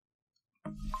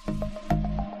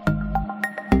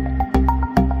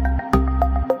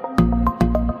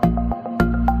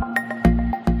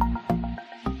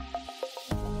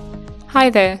Hi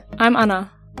there, I'm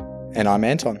Anna. And I'm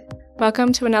Anton.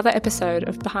 Welcome to another episode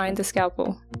of Behind the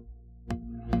Scalpel.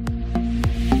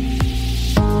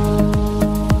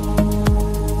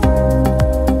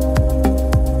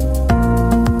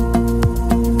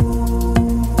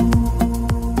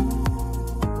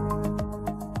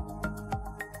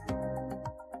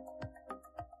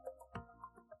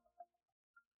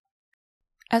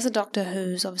 As a doctor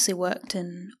who's obviously worked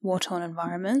in war-torn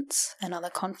environments and other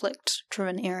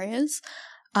conflict-driven areas,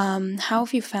 how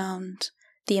have you found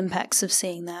the impacts of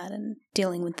seeing that and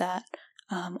dealing with that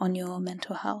on your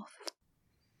mental health?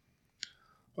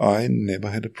 I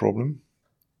never had a problem,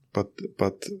 but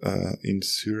in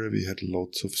Syria we had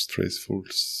lots of stressful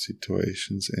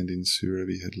situations, and in Syria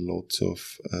we had lots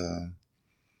of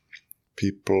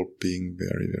people being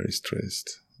very, very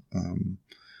stressed.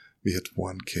 We had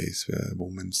one case where a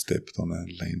woman stepped on a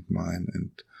landmine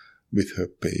and with her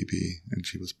baby, and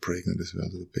she was pregnant as well.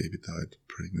 The baby died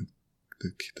pregnant.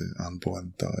 The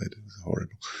unborn died. It was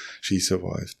horrible. She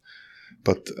survived.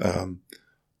 But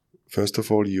first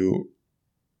of all,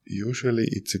 usually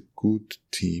it's a good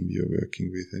team you're working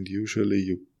with, and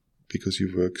usually because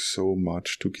you work so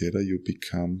much together, you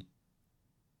become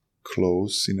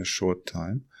close in a short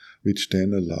time, which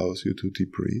then allows you to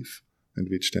debrief, and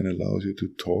which then allows you to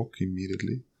talk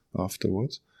immediately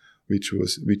afterwards, which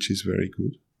is very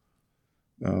good.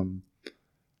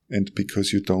 And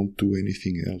because you don't do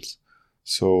anything else.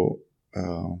 So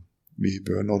we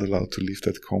were not allowed to leave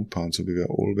that compound, so we were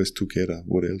always together.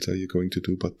 What else are you going to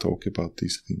do but talk about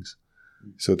these things?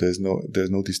 So there's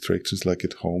no distractions like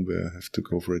at home where I have to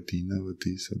go for a dinner or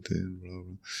this or that, blah,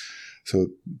 blah. So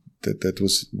that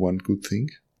was one good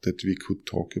thing, that we could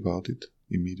talk about it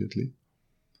immediately.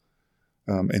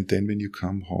 And then when you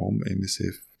come home,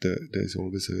 MSF, there's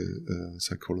always a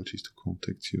psychologist who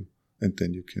contacts you, and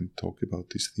then you can talk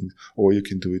about these things. Or you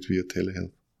can do it via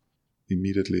telehealth.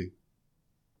 Immediately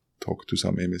talk to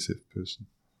some MSF person.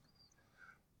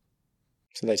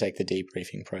 So they take the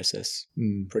debriefing process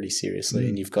pretty seriously,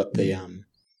 and you've got the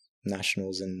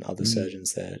nationals and other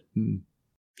surgeons there.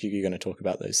 You're going to talk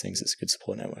about those things. It's a good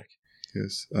support network.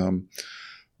 Yes.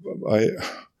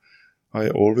 I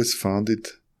always found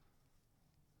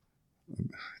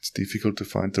it's difficult to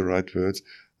find the right words.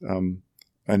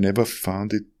 I never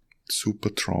found it super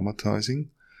traumatizing,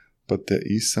 but there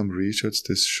is some research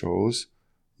that shows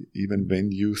even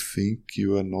when you think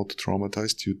you are not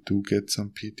traumatized, you do get some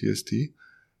PTSD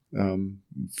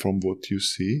from what you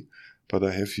see, but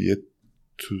I have yet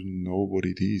to know what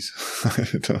it is.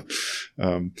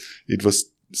 It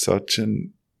was such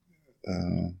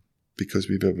because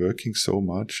we were working so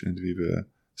much and we were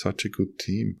such a good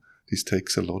team, this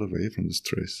takes a lot away from the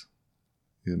stress.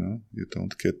 You know, you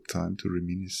don't get time to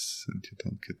reminisce, and you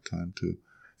don't get time to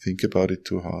think about it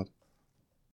too hard.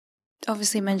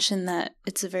 Obviously mentioned that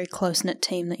it's a very close-knit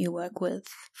team that you work with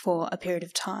for a period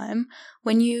of time.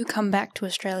 When you come back to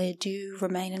Australia, do you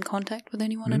remain in contact with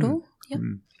anyone at all? Yep.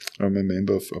 I'm a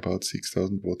member of about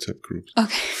 6,000 WhatsApp groups.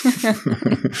 Okay.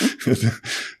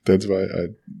 That's why I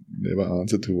never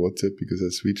answer to WhatsApp, because I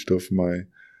switched off my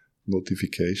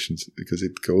notifications, because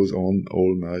it goes on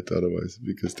all night otherwise,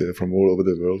 because they're from all over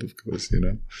the world, of course,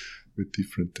 with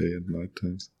different day and night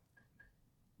times.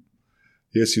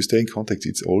 Yes, you stay in contact.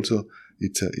 It's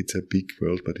a big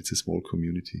world, but it's a small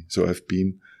community. So I've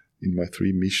been in my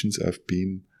 3 missions. I've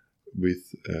been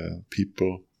with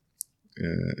people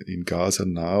in Gaza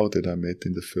now that I met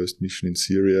in the first mission in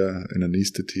Syria, an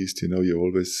anesthetist.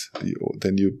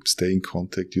 Then you stay in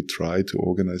contact. You try to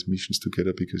organize missions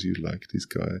together because you like this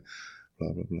guy,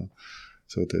 blah blah blah.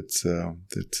 So that's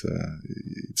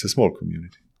it's a small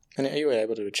community. And are you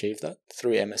able to achieve that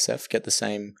through MSF? Get the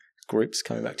same groups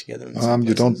coming back together?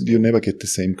 You never get the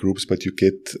same groups, but you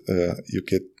get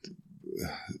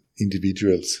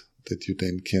individuals that you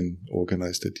then can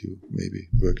organize, that you maybe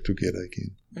work together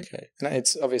again. Okay. And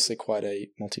it's obviously quite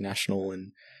a multinational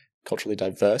and culturally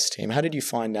diverse team. How did you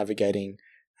find navigating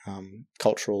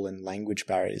cultural and language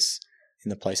barriers in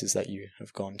the places that you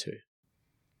have gone to?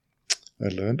 I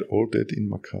learned all that in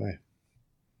Mackay.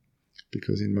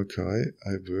 Because in Mackay,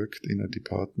 I worked in a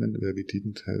department where we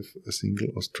didn't have a single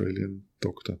Australian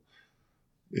doctor.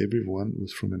 Everyone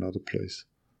was from another place.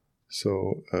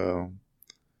 So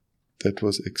that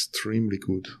was extremely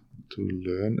good to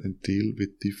learn and deal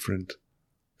with different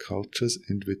cultures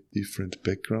and with different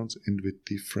backgrounds and with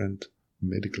different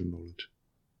medical knowledge.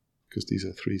 Because these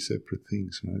are 3 separate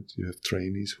things, right? You have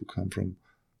trainees who come from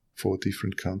 4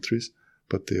 different countries,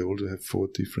 but they also have 4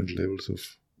 different levels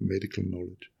of medical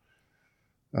knowledge.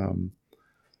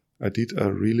 I did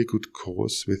a really good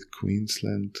course with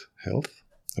Queensland Health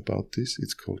about this.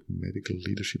 It's called Medical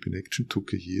Leadership in Action.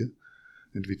 Took a year,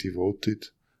 and we devoted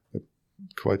a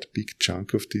quite big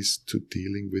chunk of this to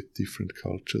dealing with different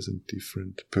cultures and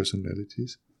different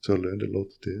personalities. So I learned a lot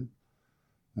there.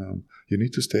 You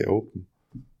need to stay open.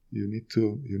 You need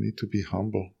to be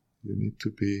humble. You need to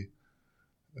be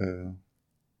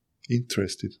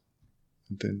interested,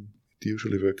 and then it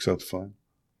usually works out fine.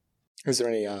 Is there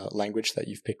any language that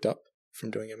you've picked up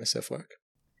from doing MSF work?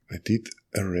 I did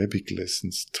Arabic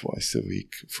lessons twice a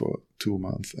week for 2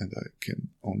 months, and I can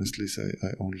honestly say I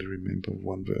only remember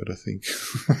one word, I think.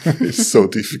 It's so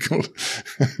difficult.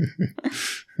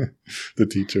 The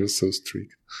teacher was so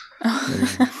strict.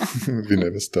 We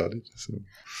never studied, so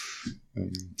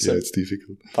it's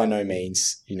difficult. By no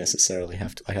means you necessarily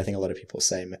have to, I think a lot of people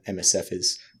say MSF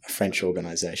is a French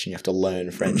organization. You have to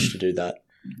learn French to do that.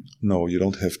 No, you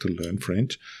don't have to learn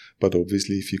French, but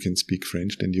obviously if you can speak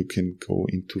French, then you can go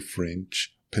into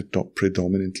French,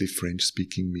 predominantly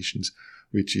French-speaking missions,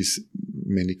 which is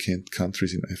many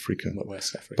countries in Africa.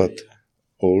 West Africa, but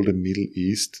all the Middle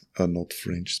East are not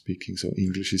French-speaking, so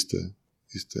English is the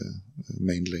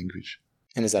main language.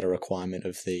 And is that a requirement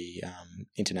of the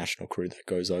international crew that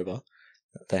goes over?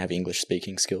 They have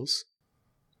English-speaking skills?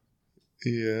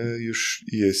 Yeah,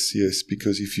 yes,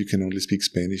 because if you can only speak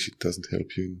Spanish, it doesn't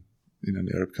help you in an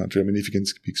Arab country. I mean, if you can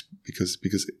speak, because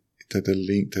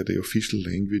the official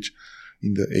language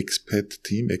in the expat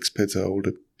team, expats are all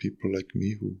the people like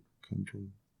me who come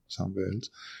from somewhere else.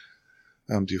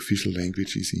 The official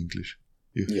language is English.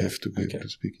 You have to be able to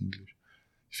speak English.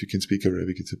 If you can speak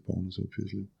Arabic, it's a bonus,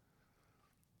 obviously.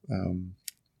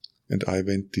 And I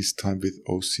went this time with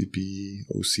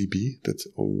OCB, that's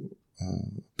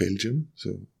Belgium. So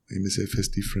MSF has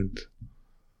different,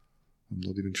 I'm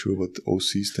not even sure what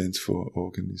OC stands for,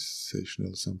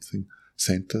 organizational something,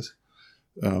 centers.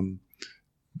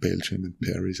 Belgium and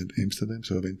Paris and Amsterdam.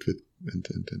 So I went with, and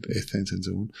Athens and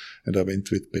so on. And I went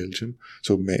with Belgium.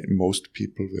 So most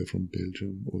people were from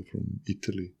Belgium or from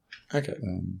Italy. Okay.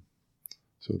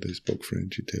 So they spoke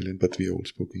French, Italian, but we all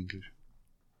spoke English.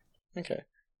 Okay.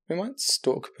 We might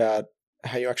talk about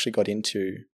how you actually got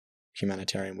into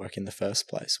humanitarian work in the first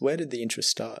place. Where did the interest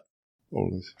start?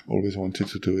 Always wanted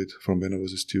to do it from when I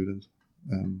was a student.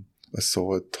 I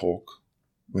saw a talk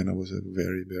when I was a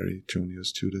very, very junior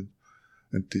student,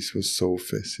 and this was so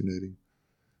fascinating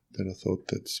that I thought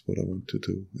that's what I want to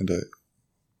do. And I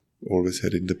always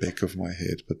had it in the back of my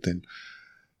head, but then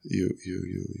you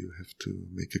have to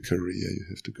make a career, you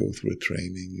have to go through a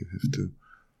training, you have to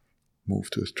move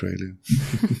to Australia.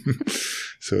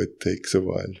 So it takes a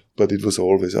while. But it was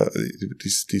always,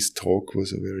 this talk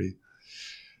was a very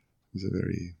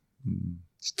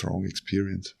strong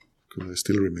experience, because I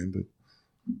still remember it.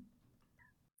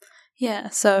 Yeah,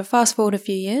 so fast forward a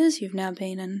few years, you've now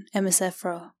been in MSF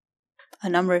for a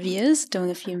number of years, doing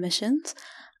a few missions.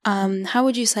 How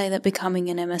would you say that becoming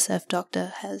an MSF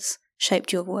doctor has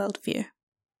shaped your worldview?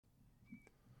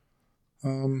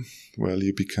 Well,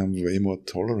 you become way more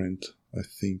tolerant, I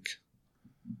think.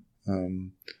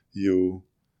 You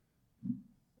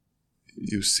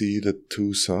see the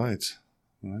two sides,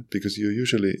 right? Because you're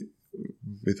usually,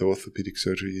 with orthopedic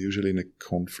surgery, you're usually in a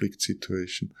conflict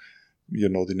situation. You're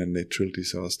not in a natural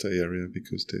disaster area,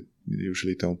 because they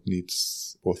usually don't need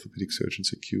orthopedic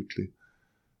surgeons acutely.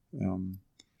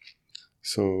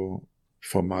 So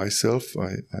for myself,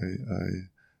 I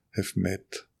have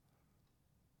met,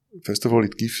 first of all,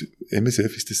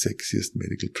 MSF is the sexiest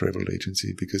medical travel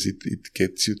agency, because it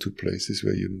gets you to places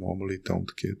where you normally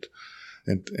don't get.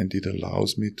 And it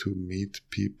allows me to meet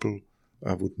people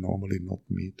I would normally not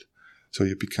meet. So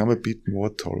you become a bit more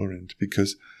tolerant,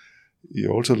 because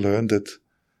you also learn that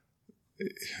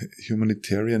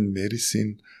humanitarian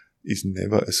medicine is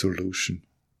never a solution.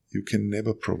 You can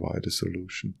never provide a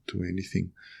solution to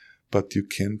anything, but you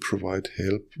can provide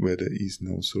help where there is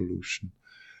no solution.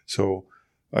 So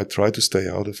I try to stay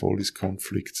out of all these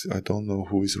conflicts. I don't know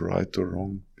who is right or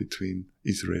wrong between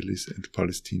Israelis and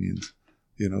Palestinians.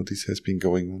 You know, this has been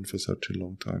going on for such a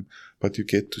long time. But you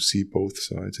get to see both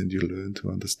sides, and you learn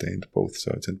to understand both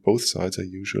sides. And both sides are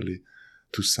usually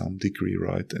to some degree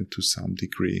right and to some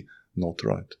degree not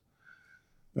right.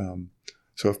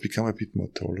 So I've become a bit more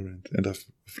tolerant, and I've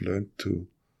learned to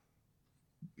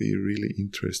be really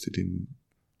interested in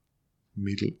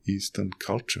Middle Eastern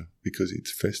culture, because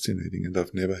it's fascinating, and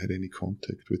I've never had any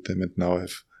contact with them, and now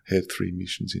I've had 3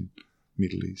 missions in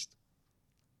Middle East.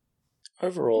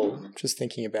 Overall, just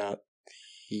thinking about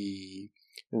the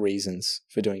reasons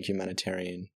for doing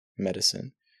humanitarian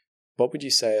medicine, what would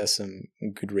you say are some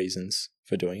good reasons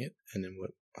for doing it, and then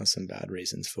what are some bad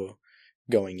reasons for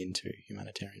going into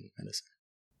humanitarian medicine?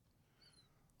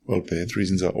 Well, bad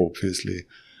reasons are obviously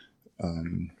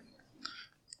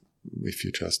if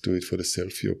you just do it for the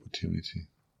selfie opportunity,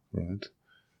 right?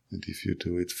 And if you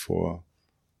do it for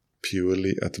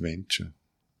purely adventure,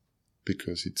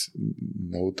 because it's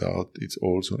no doubt it's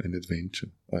also an adventure.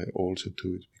 I also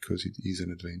do it because it is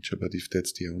an adventure. But if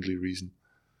that's the only reason,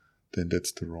 then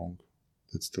that's the wrong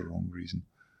reason.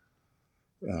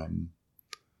 And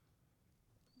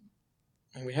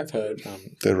we have heard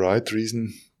the right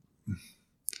reason.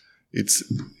 It's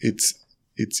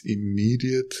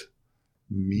immediate,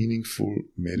 meaningful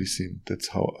medicine. That's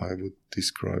how I would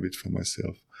describe it for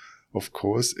myself. Of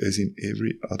course, as in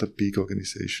every other big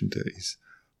organization, there is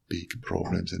big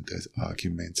problems and there's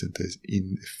arguments and there's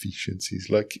inefficiencies,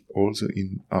 like also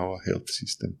in our health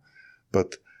system.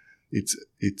 But it's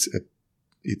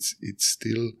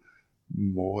still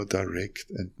more direct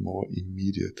and more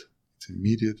immediate. It's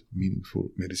immediate,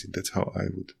 meaningful medicine. That's how I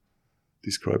would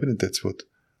describe it, and that's what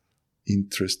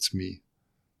interests me.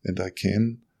 And I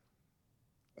can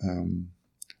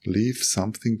leave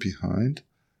something behind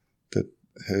that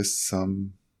has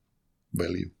some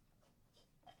value,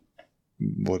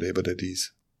 whatever that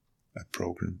is, a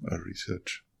program, a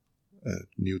research, a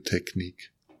new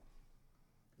technique.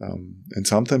 And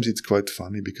sometimes it's quite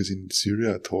funny because in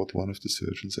Syria I taught one of the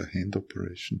surgeons a hand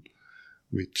operation,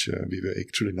 which we were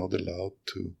actually not allowed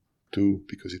to do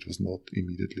because it was not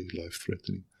immediately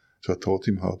life-threatening. So I taught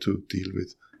him how to deal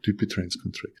with Dupuytren's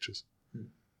contractures.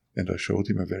 And I showed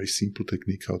him a very simple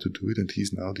technique how to do it, and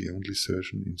he's now the only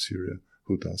surgeon in Syria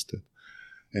who does that.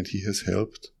 And he has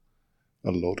helped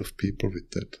a lot of people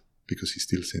with that because he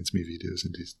still sends me videos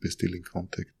and we're still in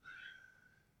contact.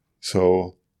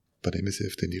 So, but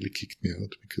MSF, they nearly kicked me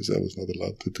out because I was not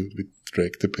allowed to do it. We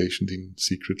dragged the patient in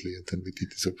secretly and then we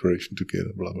did this operation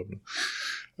together, blah, blah,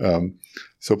 blah.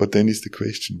 But then is the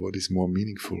question, what is more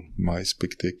meaningful? My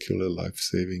spectacular,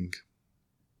 life-saving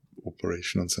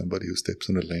operation on somebody who steps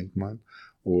on a landmine,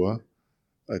 or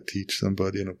I teach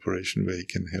somebody an operation where he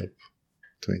can help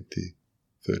 20,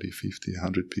 30, 50,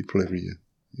 100 people every year,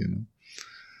 you know.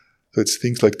 So it's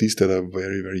things like this that are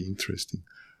very, very interesting.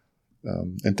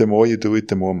 And the more you do it,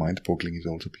 the more mind-boggling it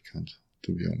also becomes,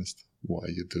 to be honest. Why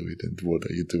you do it and what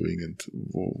are you doing and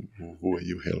who are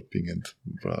you helping and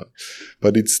blah.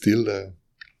 But it's still,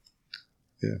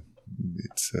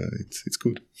 it's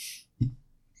good.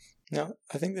 Now,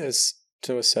 I think there's,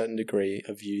 to a certain degree,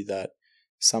 a view that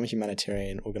some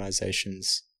humanitarian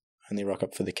organizations only rock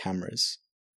up for the cameras.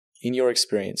 In your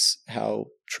experience,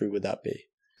 how true would that be?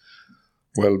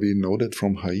 Well, we know that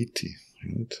from Haiti,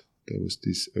 right? There was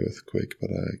this earthquake,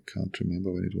 but I can't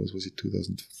remember when it was. Was it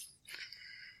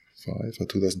 2005 or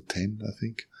 2010, I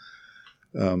think?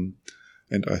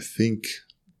 And I think,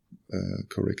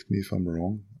 correct me if I'm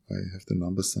wrong, I have the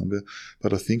numbers somewhere,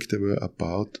 but I think there were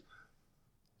about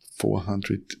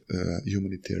 400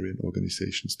 humanitarian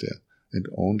organizations there, and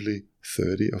only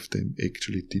 30 of them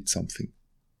actually did something,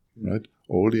 right?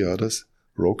 All the others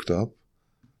rocked up,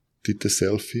 did the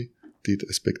selfie, did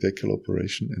a spectacular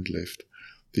operation and left.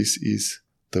 This is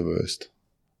the worst.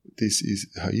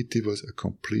 Haiti was a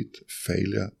complete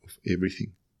failure of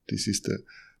everything.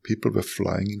 People were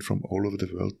flying in from all over the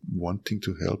world wanting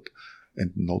to help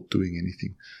and not doing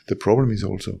anything. The problem is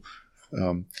also,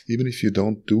 even if you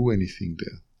don't do anything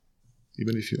there,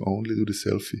 even if you only do the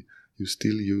selfie, you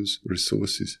still use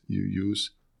resources, you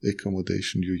use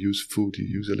accommodation, you use food, you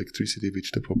use electricity,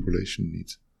 which the population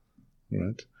needs,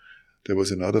 right? There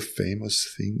was another famous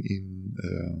thing in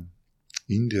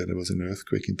India. There was an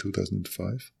earthquake in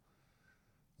 2005,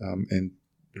 and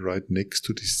right next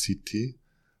to this city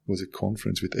was a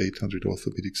conference with 800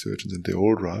 orthopedic surgeons, and they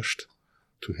all rushed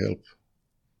to help,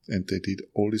 and they did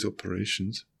all these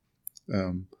operations.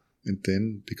 And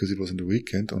then, because it was on the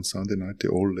weekend, on Sunday night, they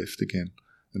all left again.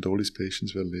 And all these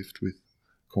patients were left with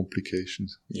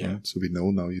complications. Yeah. Right? So we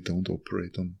know now you don't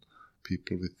operate on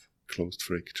people with closed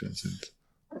fractures. And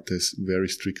there's very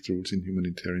strict rules in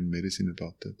humanitarian medicine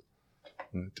about that.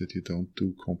 Right? That you don't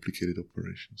do complicated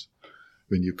operations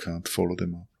when you can't follow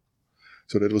them up.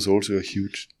 So that was also a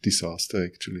huge disaster,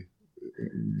 actually.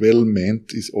 Well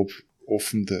meant is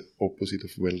often the opposite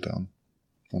of well done,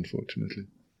 unfortunately.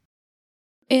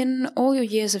 In all your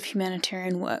years of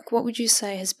humanitarian work, what would you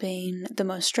say has been the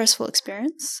most stressful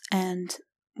experience and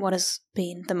what has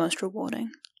been the most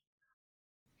rewarding?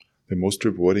 The most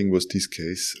rewarding was this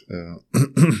case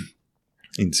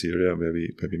in Syria where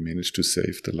we managed to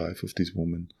save the life of this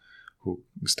woman who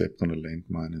stepped on a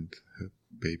landmine and her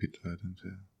baby died, and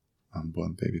her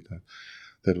unborn baby died.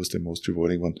 That was the most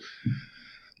rewarding one.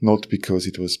 Not because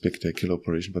it was a spectacular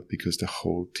operation, but because the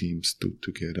whole team stood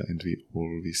together and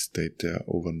we stayed there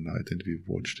overnight and we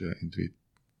watched her and we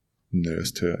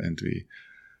nursed her and we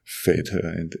fed her,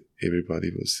 and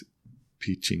everybody was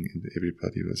pitching, and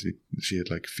she had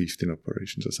like 15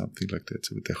 operations or something like that.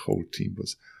 So the whole team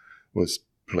was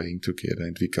playing together,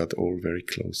 and we got all very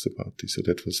close about this. So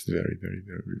that was very, very,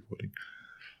 very rewarding.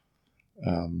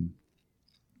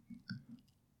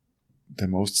 The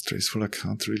most stressful, I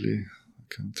can't really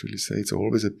say. It's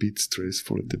always a bit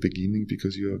stressful at the beginning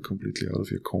because you are completely out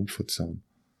of your comfort zone,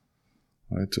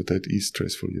 right? So that is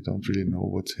stressful. You don't really know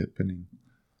what's happening.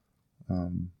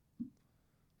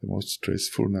 The most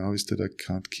stressful now is that I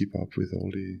can't keep up with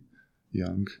all the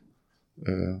young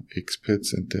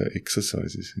experts and their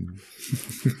exercises. You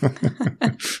know?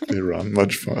 They run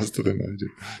much faster than I do.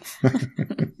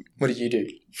 What do you do?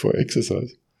 For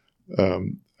exercise,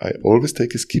 I always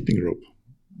take a skipping rope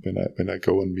when I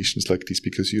go on missions like this,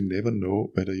 because you never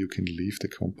know whether you can leave the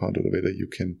compound or whether you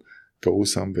can go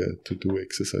somewhere to do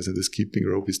exercise. And the skipping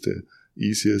rope is the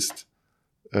easiest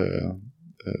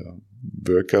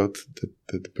workout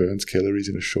that burns calories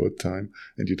in a short time,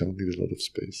 and you don't need a lot of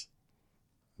space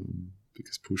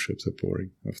because push-ups are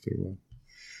boring after a while.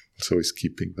 So is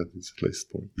skipping, but it's less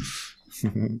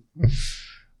boring.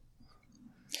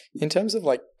 In terms of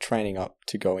like training up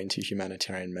to go into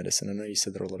humanitarian medicine, I know you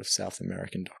said there are a lot of South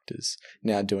American doctors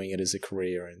now doing it as a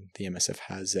career, and the MSF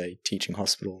has a teaching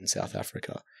hospital in South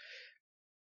Africa.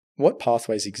 What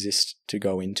pathways exist to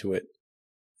go into it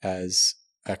as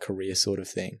a career sort of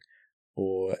thing?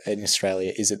 Or in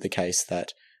Australia, is it the case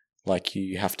that like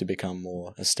you have to become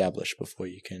more established before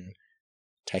you can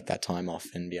take that time off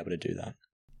and be able to do that?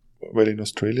 Well, in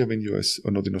Australia, when you're a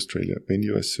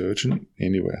surgeon,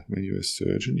 anywhere, when you're a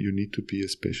surgeon, you need to be a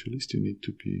specialist, you need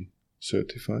to be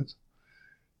certified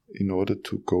in order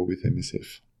to go with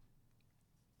MSF.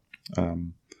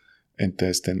 And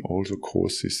there's then also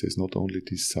courses. There's not only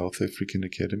this South African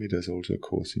Academy, there's also a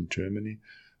course in Germany,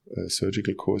 a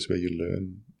surgical course where you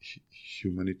learn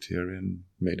humanitarian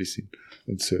medicine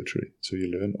and surgery. So you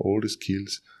learn all the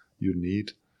skills you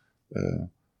need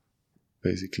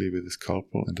basically with a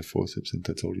scalpel and a forceps, and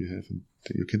that's all you have. And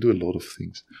you can do a lot of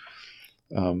things.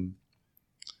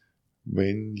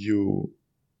 When you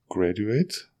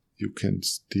graduate, you can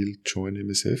still join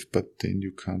MSF, but then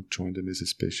you can't join them as a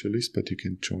specialist, but you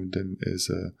can join them as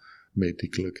a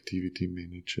medical activity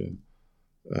manager,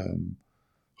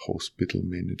 hospital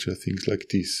manager, things like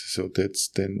this. So that's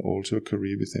then also a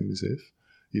career with MSF,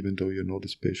 even though you're not a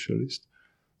specialist.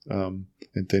 And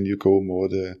then you go more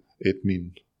the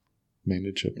admin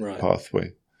manager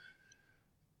pathway.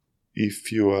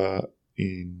 If you are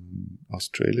in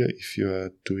Australia, if you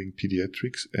are doing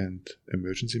pediatrics and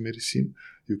emergency medicine,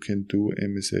 you can do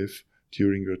MSF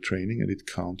during your training and it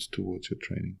counts towards your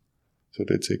training. So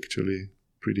that's actually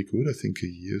pretty good. I think a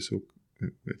year, so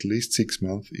at least 6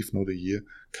 months, if not a year,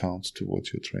 counts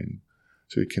towards your training.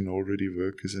 So you can already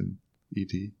work as an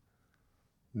ED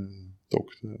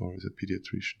doctor or as a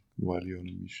pediatrician while you're on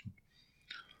a mission.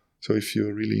 So if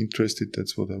you're really interested,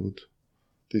 these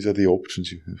are the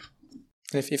options you have.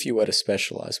 If you were to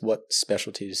specialize, what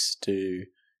specialties do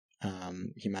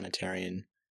humanitarian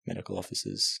medical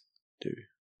officers do?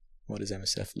 What is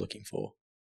MSF looking for?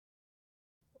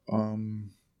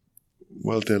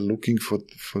 Well, they're looking for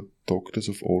doctors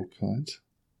of all kinds,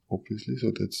 obviously.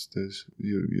 So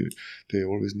they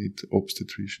always need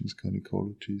obstetricians,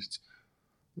 gynecologists,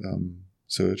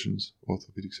 surgeons,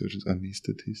 orthopedic surgeons,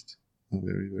 anesthetists are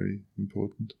very, very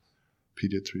important.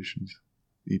 Pediatricians,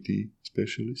 ED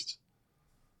specialists.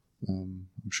 I'm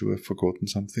sure I've forgotten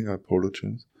something. I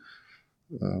apologize.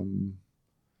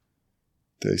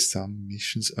 There is some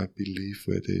missions, I believe,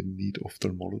 where they need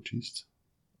ophthalmologists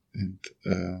and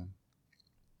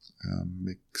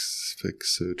MX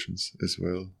surgeons as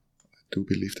well. I do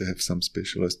believe they have some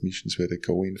specialized missions where they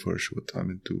go in for a short time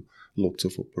and do lots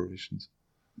of operations.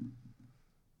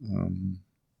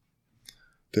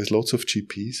 There's lots of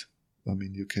GPs. I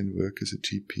mean, you can work as a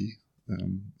GP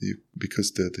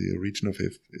because the origin of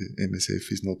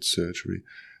MSF is not surgery.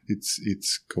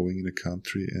 It's going in a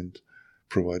country and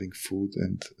providing food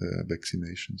and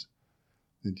vaccinations.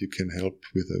 And you can help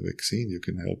with a vaccine. You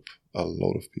can help a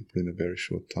lot of people in a very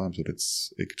short time. So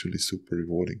that's actually super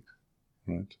rewarding,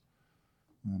 right?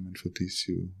 And for this,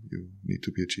 you need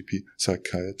to be a GP.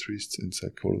 Psychiatrists and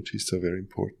psychologists are very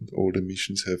important. All the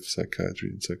missions have psychiatry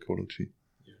and psychology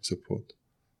support.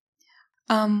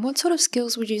 What sort of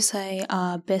skills would you say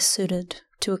are best suited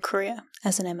to a career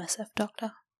as an MSF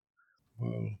doctor?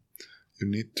 Well, you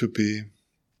need to be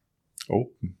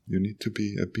open. You need to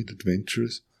be a bit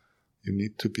adventurous. You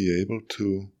need to be able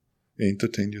to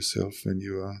entertain yourself when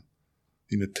you are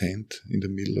in a tent in the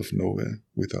middle of nowhere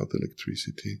without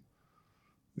electricity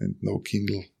and no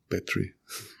Kindle battery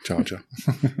charger.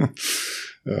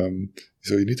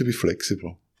 So you need to be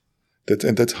flexible.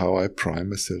 That's how I prime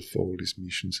myself for all these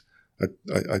missions.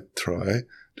 I try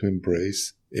to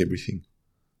embrace everything.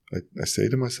 I say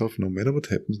to myself, no matter what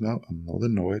happens now, I'm not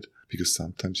annoyed, because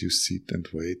sometimes you sit and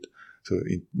wait. So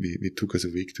it took us a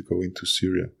week to go into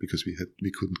Syria because we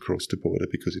couldn't cross the border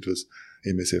because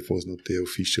MSF was not there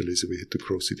officially, so we had to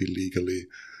cross it illegally.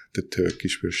 The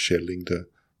Turkish were shelling the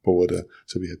border,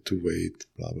 so we had to wait,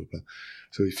 blah, blah, blah.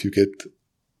 So if you get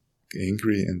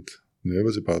angry and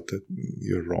nervous about that,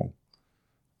 you're wrong.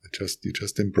 You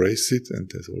just embrace it, and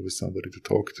there's always somebody to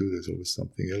talk to, there's always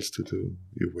something else to do,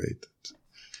 you wait.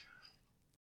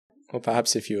 Or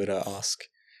perhaps if you were to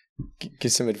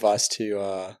give some advice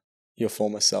to your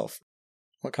former self,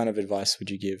 what kind of advice would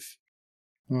you give?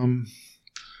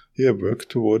 Work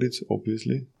toward it,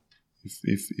 obviously.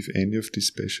 If any of these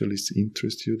specialists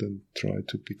interest you, then try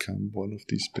to become one of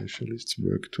these specialists,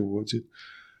 work towards it,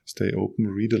 stay open,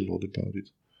 read a lot about it.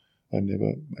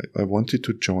 I wanted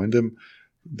to join them.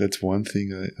 That's one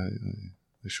thing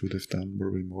I should have done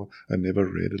probably more. I never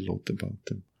read a lot about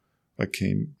them.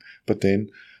 But then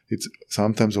it's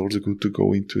sometimes also good to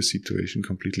go into a situation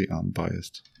completely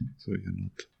unbiased. So you're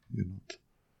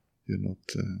not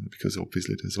because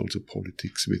obviously there's also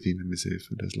politics within MSF.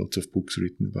 There's lots of books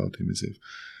written about MSF.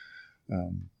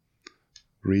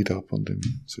 Read up on them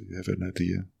so you have an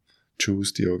idea.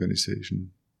 Choose the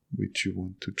organization which you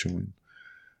want to join.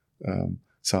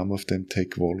 Some of them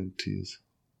take volunteers,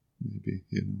 maybe,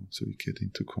 so you get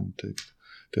into contact.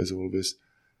 There's always,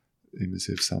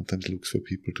 MSF sometimes looks for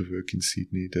people to work in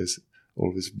Sydney. There's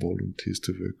always volunteers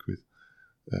to work with,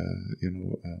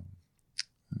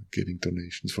 getting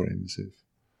donations for MSF.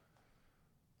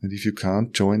 And if you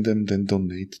can't join them, then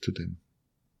donate to them.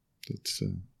 That's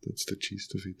the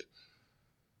gist of it.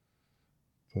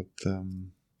 But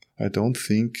I don't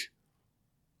think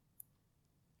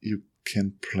you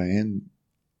can plan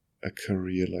a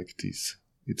career like this.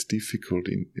 It's difficult,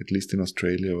 at least in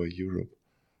Australia or Europe,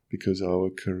 because our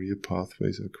career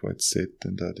pathways are quite set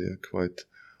and they are quite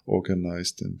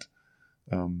organized, and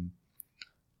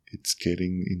it's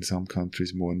getting in some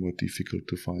countries more and more difficult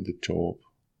to find a job.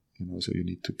 So you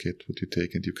need to get what you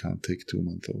take, and you can't take 2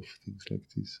 months off, things like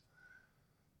this.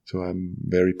 So I'm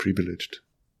very privileged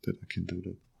that I can do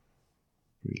that,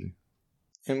 really.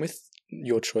 And with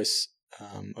your choice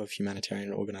of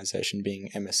humanitarian organization being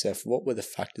MSF, what were the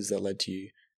factors that led to you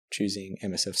choosing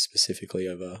MSF specifically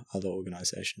over other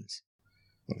organizations?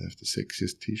 Well, I have the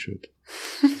sexiest t-shirt.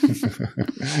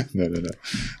 No.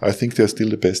 I think they're still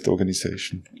the best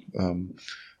organization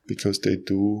because they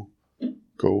do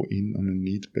go in on a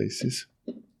need basis.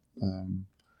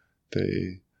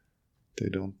 They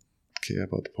don't care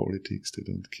about politics. They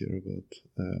don't care about...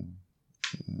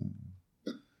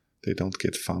 They don't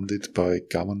get funded by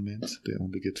government. They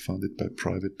only get funded by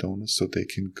private donors, so they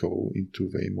can go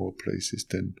into way more places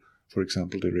than, for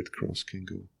example, the Red Cross can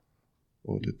go,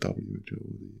 or the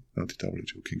WHO. Not the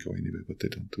WHO can go anywhere, but they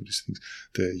don't do these things.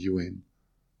 The UN.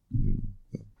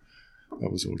 I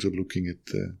was also looking at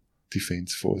the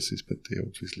defense forces, but they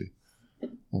obviously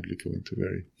only go into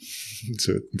very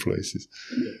certain places.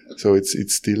 So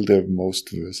it's still the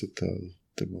most versatile,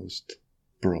 the most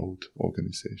broad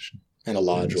organization. And a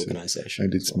large organization.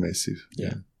 And it's massive.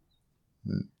 Yeah.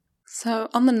 So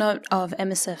on the note of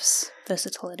MSF's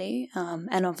versatility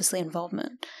and obviously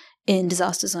involvement in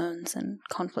disaster zones and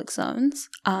conflict zones,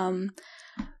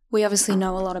 we obviously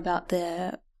know a lot about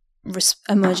their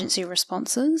emergency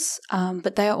responses,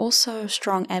 but they are also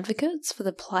strong advocates for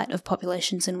the plight of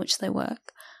populations in which they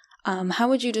work. How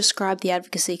would you describe the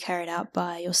advocacy carried out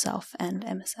by yourself and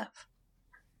MSF?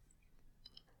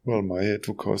 Well, my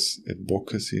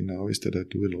advocacy now is that I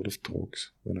do a lot of talks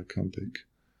when I come back.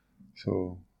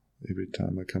 So every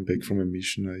time I come back from a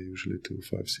mission, I usually do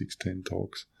 5, 6, 10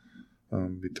 talks.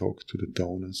 We talk to the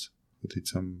donors. I did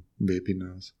some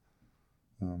webinars.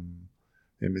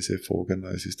 MSF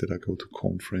organizes that I go to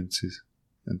conferences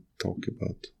and talk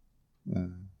about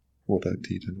what I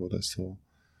did and what I saw.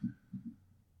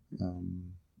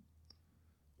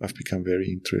 I've become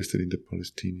very interested in the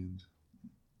Palestinians,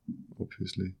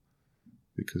 obviously,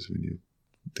 because when you're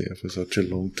there for such a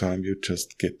long time, you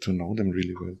just get to know them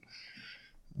really well.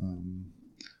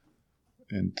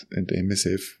 And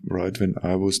MSF, right when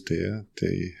I was there,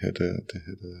 they had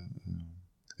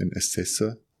an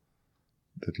assessor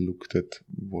that looked at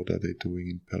what are they doing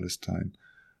in Palestine,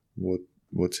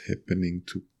 what's happening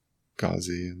to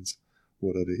Gazians,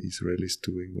 what are the Israelis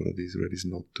doing, what are the Israelis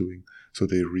not doing. So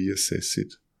they reassess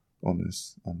it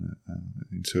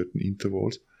in certain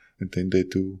intervals, and then they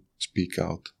do speak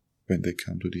out when they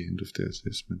come to the end of their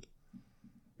assessment.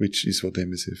 which is what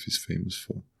MSF is famous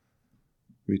for,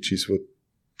 which is what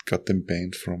got them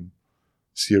banned from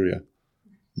Syria,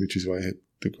 which is why I had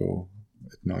to go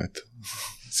at night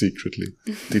secretly.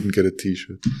 Didn't get a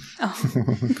t-shirt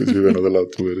because we were not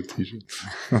allowed to wear a t-shirt.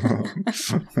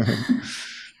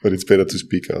 But it's better to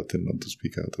speak out than not to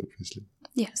speak out, obviously.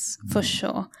 Yes, for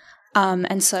sure.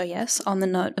 And so, yes, on the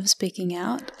note of speaking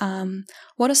out,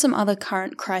 what are some other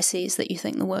current crises that you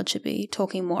think the world should be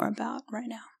talking more about right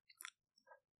now?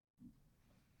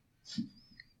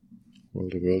 Well,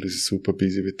 the world is super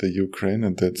busy with the Ukraine,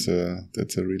 and that's a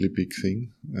really big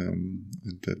thing, and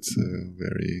that's a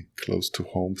very close to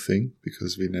home thing,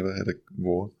 because we never had a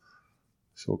war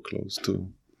so close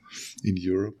to in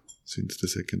Europe since the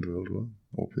Second World War,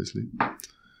 obviously.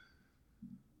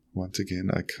 Once again,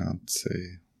 I can't say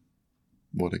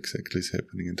what exactly is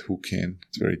happening and who can.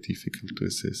 It's very difficult to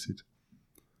assess it.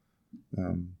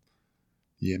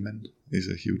 Yemen is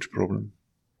a huge problem.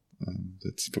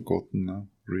 That's forgotten now,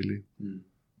 really.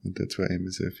 And that's where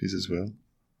MSF is as well.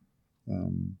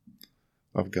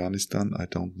 Afghanistan, I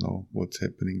don't know what's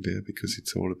happening there because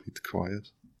it's all a bit quiet,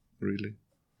 really.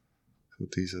 So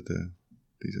these are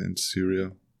and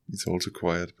Syria, it's also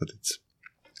quiet, but it's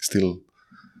still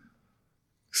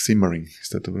simmering. Is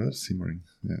that the word? Simmering,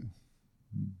 yeah.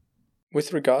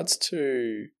 With regards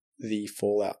to the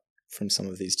fallout from some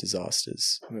of these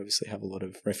disasters, we obviously have a lot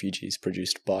of refugees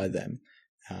produced by them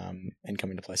and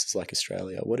coming to places like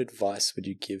Australia. What advice would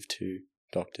you give to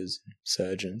doctors and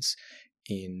surgeons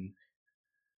in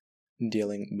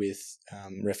dealing with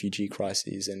refugee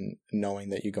crises and knowing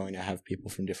that you're going to have people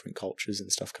from different cultures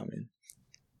and stuff come in?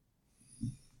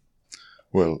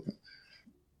 Well,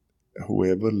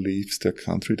 whoever leaves their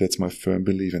country, that's my firm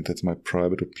belief and that's my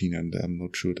private opinion. I'm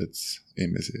not sure that's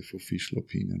MSF official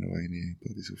opinion or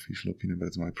anybody's official opinion, but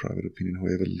it's my private opinion.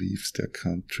 Whoever leaves their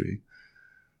country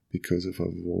because of a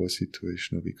war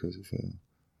situation or because of a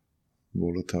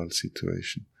volatile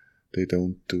situation, they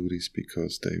don't do this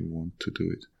because they want to do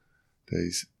it. There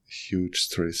is huge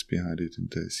stress behind it, and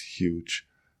there's huge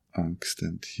angst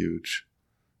and huge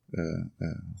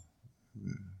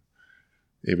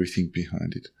everything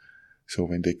behind it. So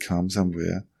when they come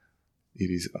somewhere, it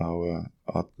is our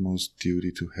utmost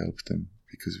duty to help them,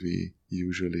 because we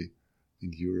usually,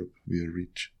 in Europe, we are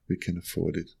rich, we can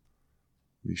afford it.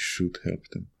 We should help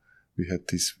them. We had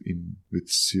this with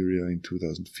Syria in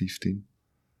 2015,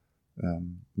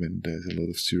 when there's a lot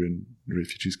of Syrian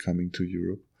refugees coming to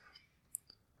Europe.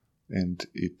 And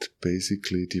it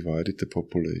basically divided the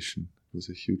population. It was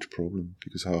a huge problem,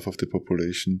 because half of the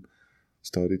population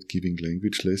started giving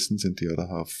language lessons and the other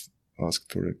half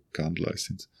asked for a gun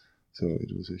license. So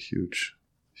it was a huge,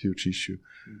 huge issue.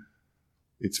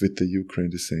 It's with the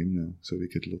Ukraine the same now. So we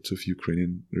get lots of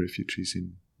Ukrainian refugees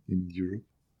in Europe.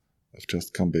 I've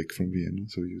just come back from Vienna,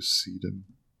 so you see them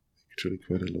actually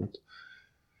quite a lot.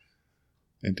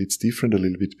 And it's different a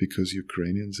little bit because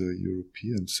Ukrainians are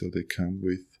Europeans, so they come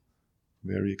with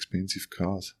very expensive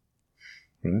cars,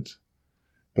 right?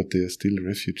 But they are still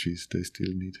refugees. They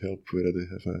still need help, whether they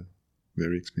have a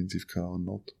very expensive car or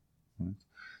not, right?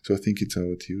 So I think it's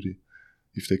our duty.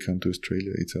 If they come to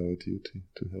Australia, it's our duty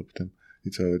to help them.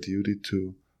 It's our duty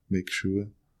to make sure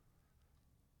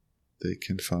they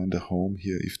can find a home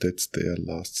here if that's their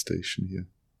last station here,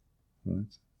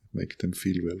 right? Make them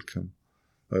feel welcome.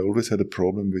 I always had a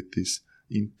problem with this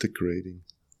integrating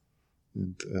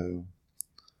and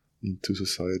into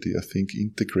society. I think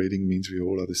integrating means we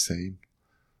all are the same.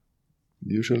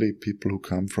 Usually people who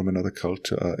come from another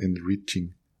culture are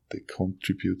enriching. They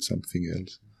contribute something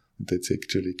else. And that's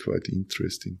actually quite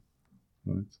interesting,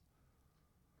 right?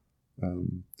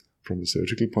 From a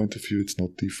surgical point of view, it's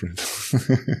not different.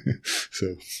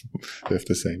 So they have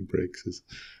the same breaks as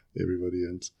everybody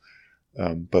else.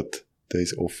 But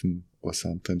there's often or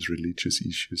sometimes religious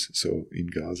issues. So in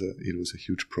Gaza, it was a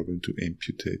huge problem to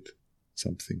amputate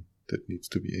something that needs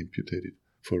to be amputated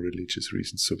for religious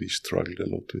reasons. So we struggled a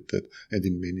lot with that. And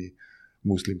in many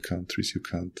Muslim countries,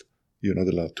 you're not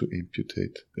allowed to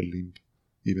amputate a limb,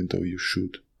 even though you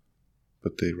should.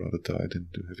 But they rather die than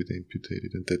to have it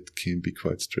amputated. And that can be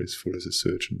quite stressful as a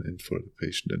surgeon and for the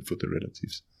patient and for the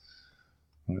relatives.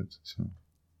 Right? So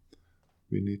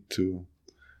we need to...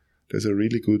 There's a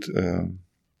really good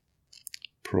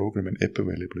program, an app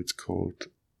available. It's called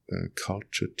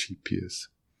Culture GPS.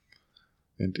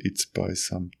 And it's by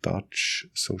some Dutch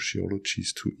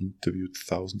sociologists who interviewed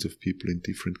thousands of people in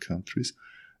different countries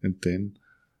and then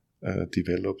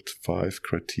developed 5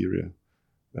 criteria.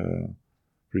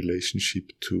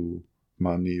 Relationship to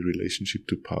money, relationship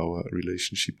to power,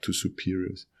 relationship to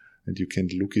superiors. And you can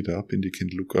look it up and you can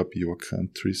look up your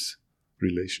country's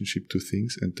relationship to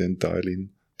things and then dial in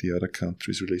the other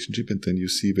country's relationship, and then you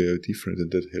see where you're different,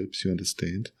 and that helps you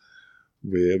understand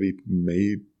where we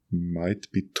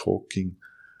might be talking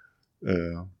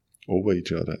over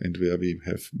each other and where we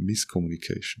have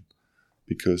miscommunication.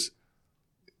 Because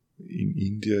in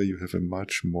India you have a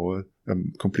much more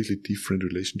completely different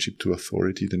relationship to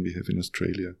authority than we have in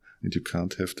Australia, and you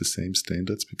can't have the same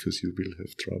standards because you will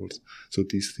have troubles. So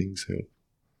these things help,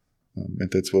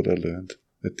 and that's what I learned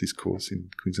at this course in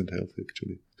Queensland Health.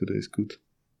 Actually, so there's good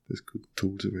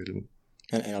tools available.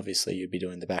 And obviously you'd be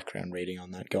doing the background reading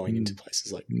on that, going into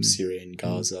places like Syria and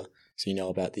Gaza, so you know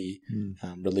about the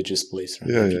religious beliefs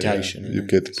around amputation. You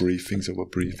get briefings over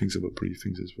briefings over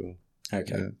briefings as well.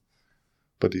 Okay. Yeah.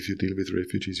 But if you deal with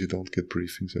refugees, you don't get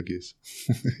briefings, I guess.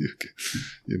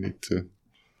 You need to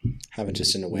have it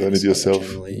just an learn awareness it yourself.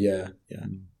 Generally. Yeah.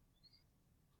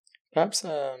 Perhaps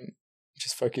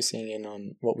just focusing in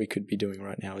on what we could be doing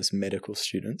right now as medical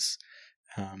students.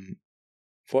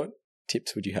 What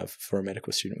tips would you have for a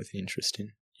medical student with an interest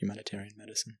in humanitarian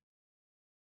medicine?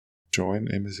 Join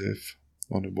MSF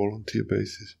on a volunteer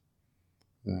basis.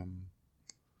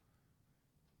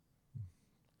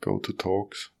 Go to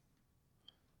talks.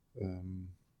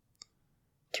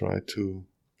 Try to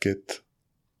get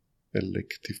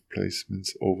elective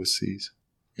placements overseas.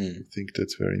 I think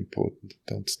that's very important.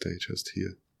 Don't stay just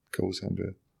here. Go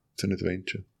somewhere. It's an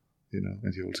adventure,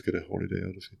 and you also get a holiday out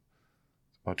of it.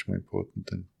 It's much more important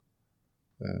than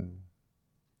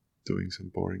doing some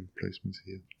boring placements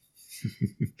here.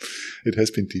 It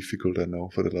has been difficult, I know,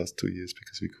 for the last 2 years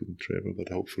because we couldn't travel, but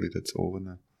hopefully that's over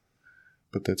now.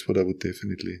 But that's what I would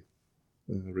definitely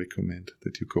recommend,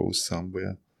 that you go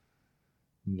somewhere,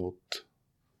 not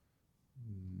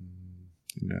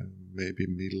in a maybe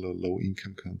middle or low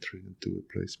income country, and do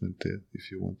a placement there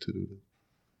if you want to do that.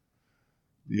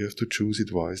 You have to choose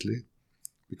it wisely,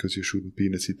 because you shouldn't be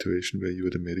in a situation where you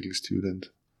are the medical student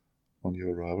on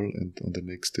your arrival and on the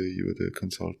next day you are the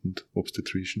consultant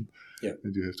obstetrician,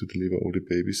 and you have to deliver all the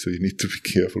babies, so you need to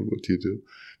be careful what you do,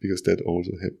 because that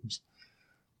also happens.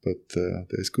 But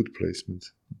there's good placement.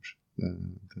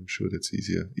 I'm sure that's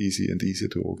easy and easier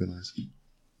to organize.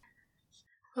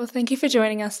 Well, thank you for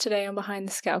joining us today on Behind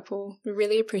the Scalpel. We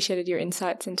really appreciated your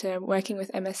insights into working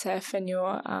with MSF and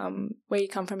your where you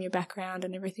come from, your background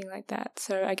and everything like that.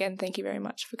 So again, thank you very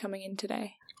much for coming in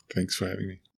today. Thanks for having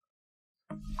me.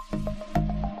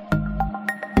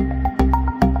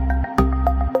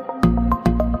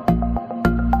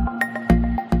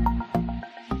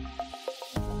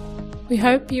 We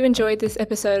hope you enjoyed this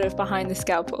episode of Behind the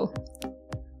Scalpel.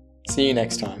 See you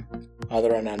next time,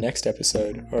 either on our next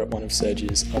episode or at one of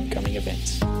Sergi's upcoming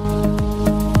events.